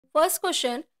First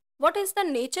question, what is the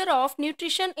nature of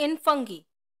nutrition in fungi?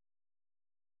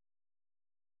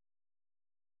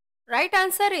 Right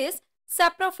answer is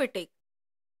saprophytic.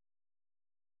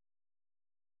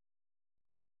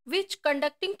 Which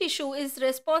conducting tissue is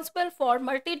responsible for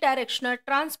multidirectional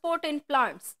transport in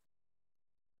plants?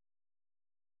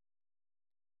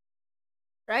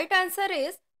 Right answer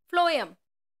is phloem.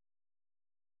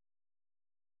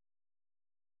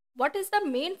 What is the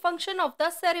main function of the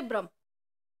cerebrum?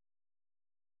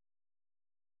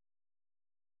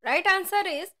 Right answer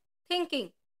is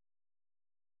thinking.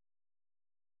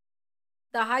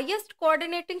 The highest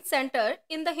coordinating center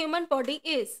in the human body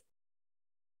is?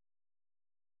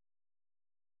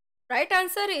 Right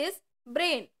answer is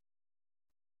brain.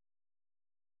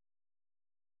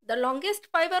 The longest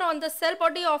fiber on the cell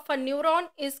body of a neuron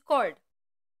is called?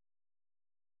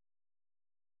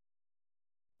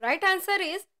 Right answer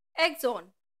is axon.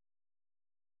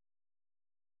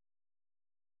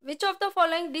 Which of the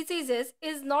following diseases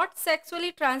is not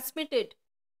sexually transmitted?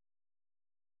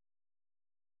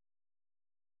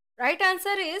 Right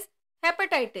answer is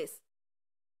hepatitis.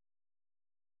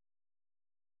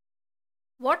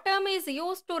 What term is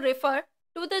used to refer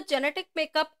to the genetic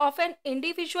makeup of an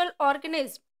individual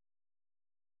organism?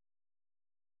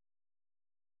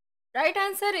 Right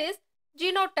answer is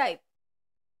genotype.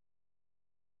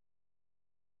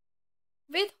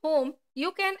 With whom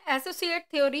you can associate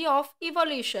theory of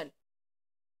evolution?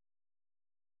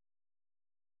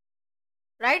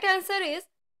 Right answer is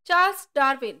Charles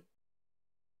Darwin.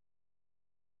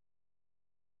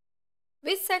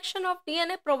 Which section of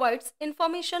DNA provides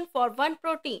information for one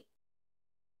protein?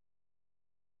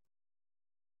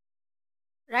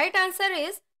 Right answer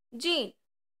is gene.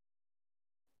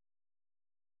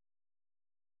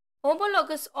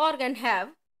 Homologous organ have?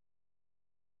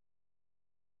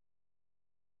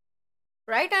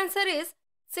 Right answer is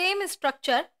same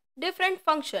structure, different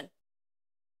function.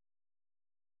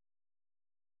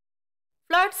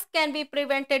 Floods can be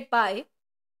prevented by?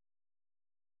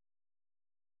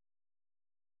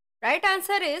 Right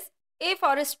answer is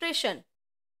afforestation.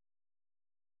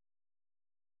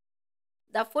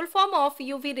 The full form of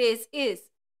UV rays is?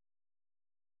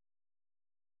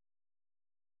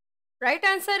 Right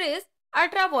answer is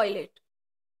ultraviolet.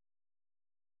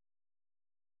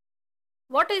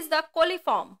 What is the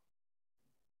coliform?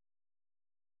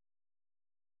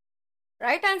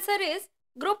 Right answer is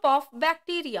group of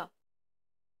bacteria.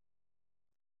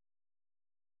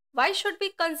 Why should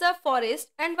we conserve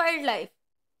forest and wildlife?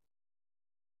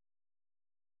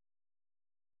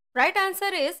 Right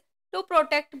answer is to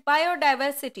protect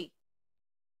biodiversity.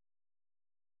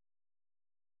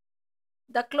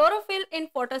 The chlorophyll in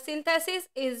photosynthesis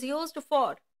is used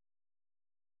for?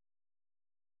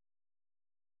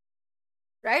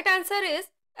 Right answer is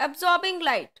absorbing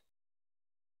light.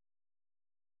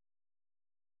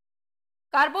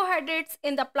 Carbohydrates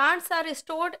in the plants are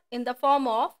stored in the form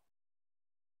of?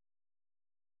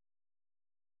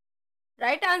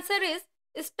 Right answer is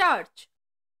starch.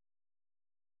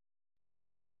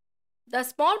 The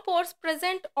small pores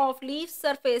present of leaf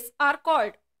surface are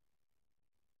called?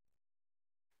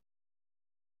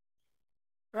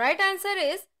 Right answer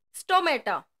is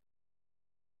stomata.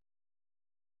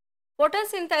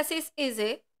 Photosynthesis is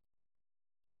a?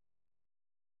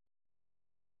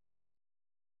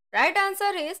 Right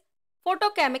answer is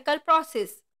photochemical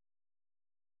process.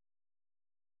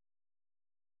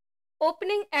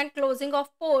 Opening and closing of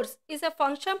pores is a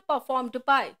function performed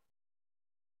by?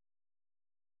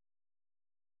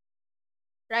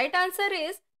 Right answer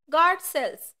is guard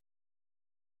cells.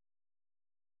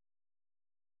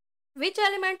 Which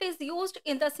element is used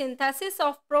in the synthesis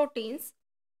of proteins?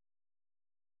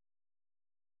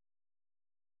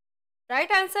 Right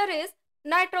answer is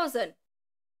nitrogen.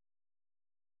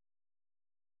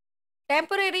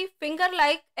 Temporary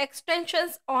finger-like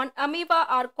extensions on amoeba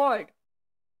are called?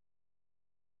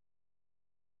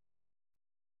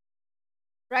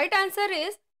 Right answer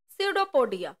is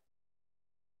pseudopodia.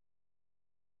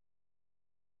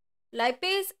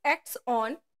 Lipase acts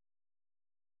on?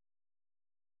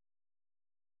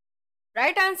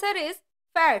 Right answer is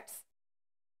fats.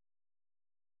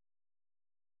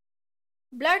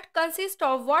 Blood consists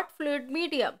of what fluid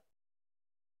medium?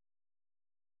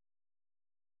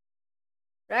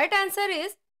 Right answer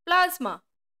is plasma.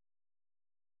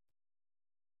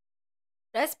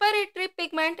 Respiratory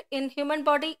pigment in human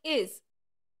body is?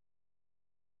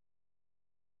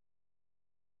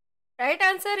 Right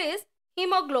answer is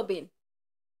hemoglobin.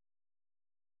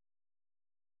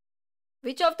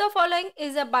 Which of the following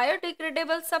is a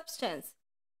biodegradable substance?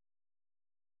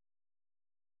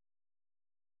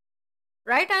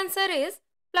 Right answer is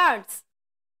Plants.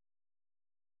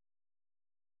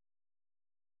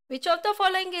 Which of the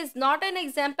following is not an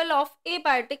example of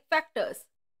abiotic factors?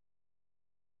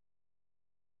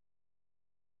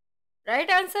 Right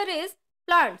answer is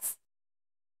plants.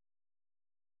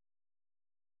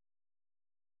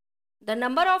 The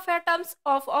number of atoms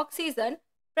of oxygen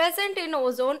present in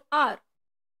ozone are.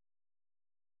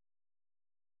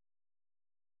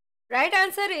 Right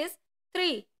answer is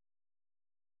 3.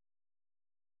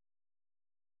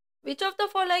 Which of the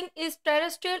following is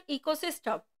terrestrial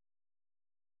ecosystem?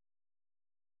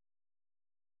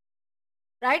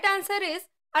 Right answer is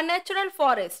a natural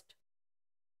forest.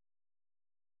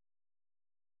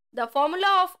 The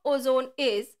formula of ozone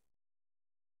is.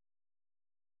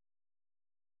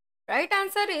 Right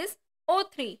answer is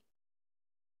O3.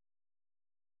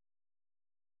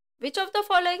 Which of the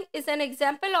following is an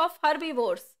example of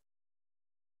herbivores?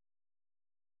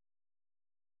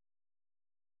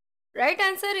 Right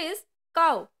answer is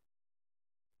cow.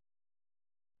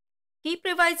 Keep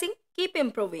revising, keep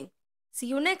improving. See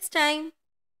you next time.